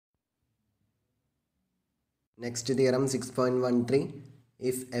Next theorem 6.13.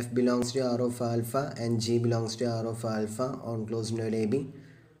 If f belongs to R of alpha and g belongs to R of alpha on closed interval AB,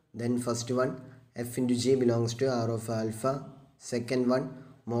 then first one f into g belongs to R of alpha. Second one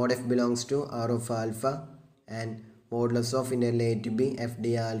mod f belongs to R of alpha and modulus of integral a to b f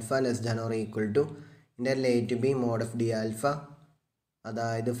d alpha less than or equal to integral a to b mod f d alpha.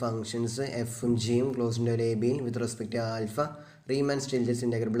 അതായത് functions എഫും ജിയും ക്ലോസിൻ്റെ ഒരു A ബിയിൽ with respect to alpha റീമാൻ സ്റ്റീൽറ്റസ്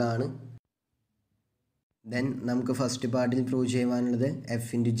integrable ആണ്. Then നമുക്ക് first പാർട്ടിൽ prove ചെയ്യുവാനുള്ളത്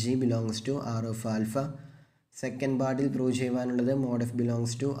F into G belongs to R of alpha. Second പാർട്ടിൽ prove ചെയ്യുവാനുള്ളത് mode F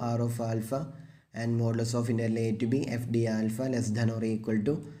belongs to R of alpha and modulus of interval A to B F D alpha less than or equal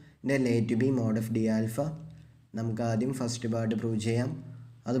to interval A to B mode F D alpha. നമുക്ക് ആദ്യം first part prove ചെയ്യാം.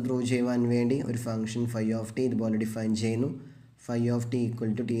 അത് prove ചെയ്യുവാൻ വേണ്ടി ഒരു function phi of T ഇതുപോലെ define ചെയ്യുന്നു. Phi of t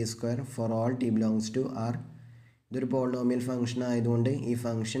equal to t square for all t belongs to R. ഇതൊരു പോളിനോമിയൽ ഫംഗ്ഷൻ ആയതുകൊണ്ട് ഈ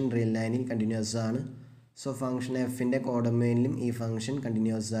ഫംഗ്ഷൻ റിയൽ ലൈനിൽ കണ്ടിന്യൂസ് ആണ്. സോ ഫംഗ്ഷൻ എഫിൻ്റെ കോഡൊമൈനിലും ഈ ഫംഗ്ഷൻ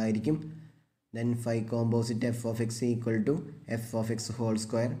കണ്ടിന്യൂസ് ആയിരിക്കും. Then phi composite F of X equal to F of X whole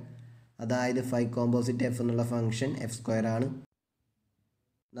square. അതായത് phi composite F എന്നുള്ള ഫംഗ്ഷൻ എഫ് സ്ക്വയർ ആണ്.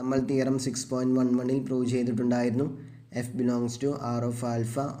 നമ്മൾ തിയറം 6.11ൽ പ്രൂവ് ചെയ്തിട്ടുണ്ടായിരുന്നു F belongs to R of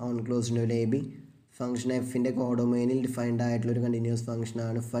alpha on closed interval A B. Function എഫിൻ്റെ കോഡൊമൈനിൽ defined ആയിട്ടുള്ളൊരു continuous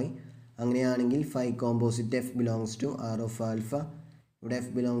ഫംഗ്ഷനാണ് phi. അങ്ങനെയാണെങ്കിൽ phi composite F belongs to R of alpha. ഇവിടെ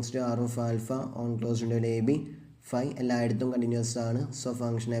F belongs to R of alpha on closed interval A B. Phi എല്ലായിടത്തും continuous ആണ്. So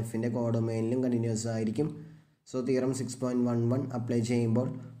function എഫിൻ്റെ കോഡൊമൈനിലും continuous ആയിരിക്കും. So theorem 6.11 apply ചെയ്യുമ്പോൾ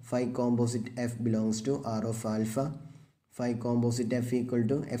phi composite F belongs to R of alpha. Phi composite F equal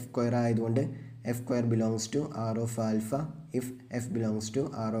to F square ആയതുകൊണ്ട് F square belongs to R of alpha if F belongs to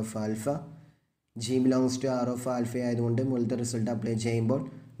R of alpha. G belongs to R of alpha ആയതുകൊണ്ട് മുകളിലത്തെ result apply ചെയ്യുമ്പോൾ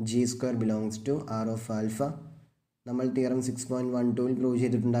G square belongs to R of alpha. നമ്മൾ theorem 6.12ൽ prove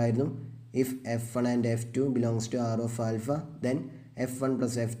ചെയ്തിട്ടുണ്ടായിരുന്നു if F one and F to belongs to R of alpha then F one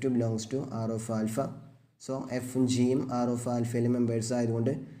plus F to belongs to R of alpha. So എഫും ജിയും R of ആൽഫയിലെ members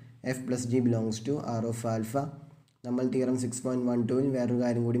ആയതുകൊണ്ട് F plus G belongs to R of alpha. നമ്മൾ theorem 6.12ൽ വേറൊരു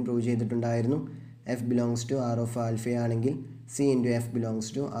കാര്യം കൂടി prove ചെയ്തിട്ടുണ്ടായിരുന്നു F belongs to R of alpha ആണെങ്കിൽ C into F belongs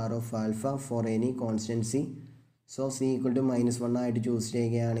to R of alpha for any constant C. So C equal to -1 ആയിട്ട് choose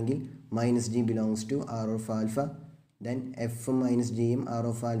ചെയ്യുകയാണെങ്കിൽ minus G belongs to R of alpha. Then എഫും minus ജിയും R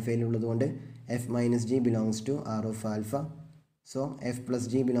of ആൽഫയിലുള്ളതുകൊണ്ട് F minus G belongs to R of alpha. So F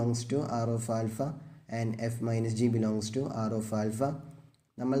plus G belongs to R of alpha and F minus G belongs to R of alpha.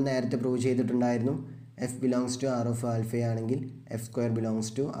 നമ്മൾ നേരത്തെ prove ചെയ്തിട്ടുണ്ടായിരുന്നു F belongs to R of ആൽഫയാണെങ്കിൽ F square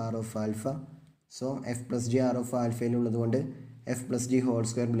belongs to R of alpha. So F plus G R of ആൽഫയിലുള്ളതുകൊണ്ട് F plus G whole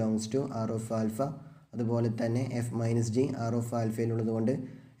square belongs to R of alpha. അതുപോലെ തന്നെ F minus G R of ആൽഫയിലുള്ളതുകൊണ്ട്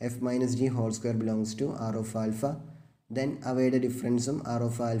F minus G whole square belongs to R of alpha. Then അവയുടെ ഡിഫറൻസും R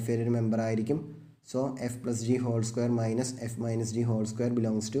of ആൽഫയിലൊരു member ആയിരിക്കും. So F plus G whole square minus F minus G whole square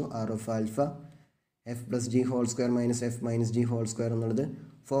belongs to R of alpha. F plus G whole square minus F minus G whole square എന്നുള്ളത്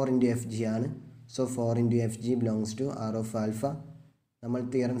 4 into F G ആണ്. So 4 into F G belongs to R of alpha. നമ്മൾ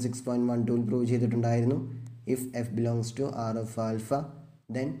theorem 6.12ൽ prove ചെയ്തിട്ടുണ്ടായിരുന്നു if f belongs to R of alpha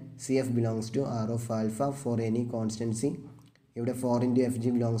then CF belongs to R of alpha for any constant C. ഇവിടെ 4 into FG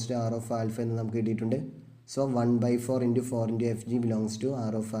belongs to R of alpha എന്ന് നമുക്ക് കിട്ടിയിട്ടുണ്ട്. So 1/4 into 4 into FG belongs to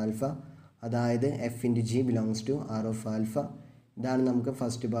R of alpha. അതായത് F into G belongs to R of alpha. ഇതാണ് നമുക്ക്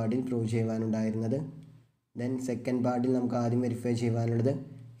first പാർട്ടിൽ prove ചെയ്യുവാനുണ്ടായിരുന്നത്. Then second പാർട്ടിൽ നമുക്ക് ആദ്യം verify ചെയ്യുവാനുള്ളത്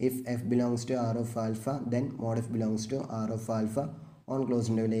if f belongs to R of alpha then mod f belongs to R of alpha on closed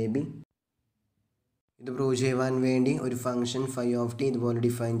interval AB. ഇത് prove ചെയ്യുവാൻ വേണ്ടി ഒരു ഫംഗ്ഷൻ ഫൈ ഓഫ് ടി ഇതുപോലെ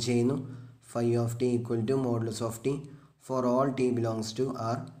ഡിഫൈൻ ചെയ്യുന്നു. Phi of T equal to modulus of T for all T belongs to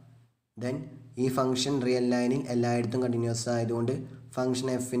R. Then ഈ function real ലൈനിൽ എല്ലായിടത്തും continuous ആയതുകൊണ്ട് ഫംഗ്ഷൻ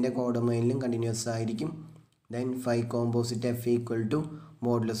എഫിൻ്റെ കോഡൊമൈനിലും കണ്ടിന്യൂസ് ആയിരിക്കും. Then phi composite F equal to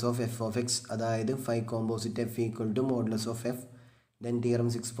modulus of F of X. അതായത് phi composite F equal to modulus of F. Then theorem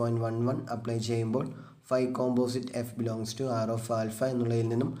 6.11 apply ചെയ്യുമ്പോൾ phi composite F belongs to R of alpha എന്നുള്ളതിൽ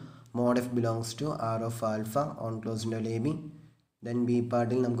നിന്നും mod f belongs to R of alpha on closed interval AB. Then B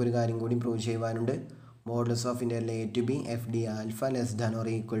പാർട്ടിൽ നമുക്കൊരു കാര്യം കൂടി prove ചെയ്യുവാനുണ്ട് modulus of interval A to B F D alpha less than or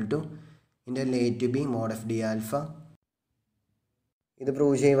equal to interval A to B mode F D alpha. ഇത്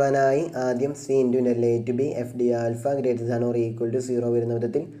prove ചെയ്യുവാനായി ആദ്യം C into interval A to B F D alpha greater than or equal to 0 വരുന്ന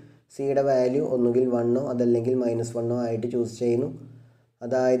വിധത്തിൽ സിയുടെ value ഒന്നുകിൽ 1 അതല്ലെങ്കിൽ -1 ആയിട്ട് choose ചെയ്യുന്നു.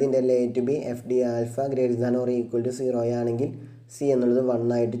 അതായത് interval A to B F D alpha greater than or equal to 0 ആണെങ്കിൽ സി എന്നുള്ളത് 1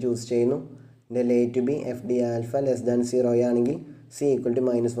 ആയിട്ട് ചൂസ് ചെയ്യുന്നു. Interval A to B F D alpha less than 0 ആണെങ്കിൽ സി ഈക്വൽ ടു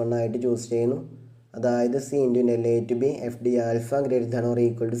 -1 ആയിട്ട് ചൂസ് ചെയ്യുന്നു. അതായത് C into interval A to B F D alpha greater than or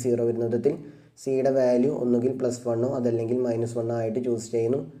equal to 0 വരുന്ന വിധത്തിൽ സിയുടെ വാല്യൂ ഒന്നുകിൽ +1 അതല്ലെങ്കിൽ -1 ആയിട്ട് ചൂസ്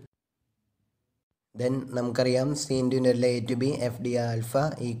ചെയ്യുന്നു. Then നമുക്കറിയാം C into integral a to b f d alpha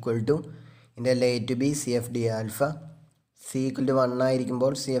equal to integral a to b c f d alpha. C equal to 1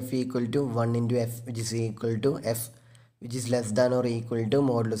 ആയിരിക്കുമ്പോൾ CF equal to 1 into f which is equal to f which is less than or equal to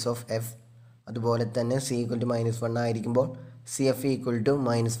modulus of f. അതുപോലെ തന്നെ C equal to -1 ആയിരിക്കുമ്പോൾ CF equal to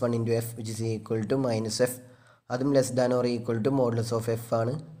 -1 into f which is equal to -f. അതും less than or equal to modulus of F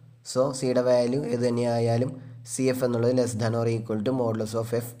ആണ്. So സിയുടെ value ഏത് തന്നെയായാലും C F എന്നുള്ളത് less than or equal to modulus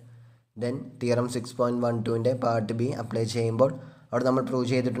of F. Then theorem 6.12ൻ്റെ part B apply ചെയ്യുമ്പോൾ അവിടെ നമ്മൾ prove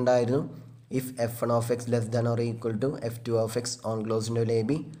ചെയ്തിട്ടുണ്ടായിരുന്നു if f1 of x less than or equal to f2 of x on close interval a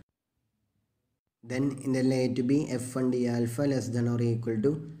b, then interval a to b f1 d alpha less than or equal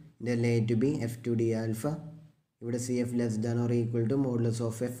to interval a to b f2 d alpha. ഇവിടെ C F less than or equal to modulus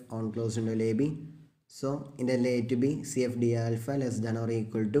of F on close interval a b. So integral a to b cf d alpha less than or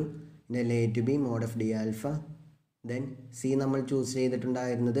equal to integral a to b mod of d alpha. Then c നമ്മൾ choose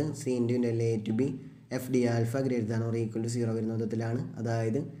ചെയ്തിട്ടുണ്ടായിരുന്നത് c into integral a to b f d alpha greater than or equal to 0 വരുന്ന വിധത്തിലാണ്.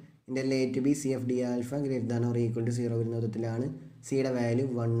 അതായത് integral a to b cf d alpha greater than or equal to 0 വരുന്ന വിധത്തിലാണ് സിയുടെ value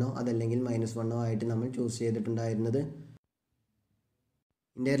 1 അതല്ലെങ്കിൽ -1 ആയിട്ട് നമ്മൾ ചൂസ് ചെയ്തിട്ടുണ്ടായിരുന്നത്.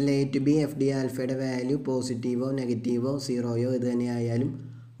 integral a to b f d alphയുടെ value പോസിറ്റീവോ നെഗറ്റീവോ 0യോ ഇത് തന്നെയായാലും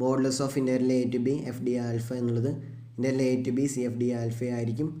modulus of interval a to b f d alpha എന്നുള്ളത് interval a to b c f d alpha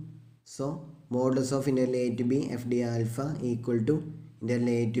ആയിരിക്കും. So modulus of interval a to b f d alpha equal to interval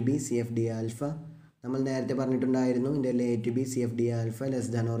a to b c f d alpha. നമ്മൾ നേരത്തെ പറഞ്ഞിട്ടുണ്ടായിരുന്നു interval a to b c f d alpha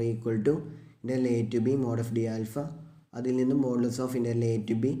less than or equal to interval a to b mode of d alpha. അതിൽ നിന്നും modulus of interval a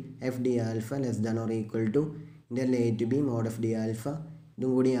to b f d alpha less than or equal to interval a to b mode of d alpha.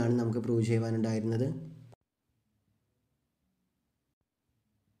 ഇതും കൂടിയാണ് നമുക്ക് prove ചെയ്യുവാനുണ്ടായിരുന്നത്.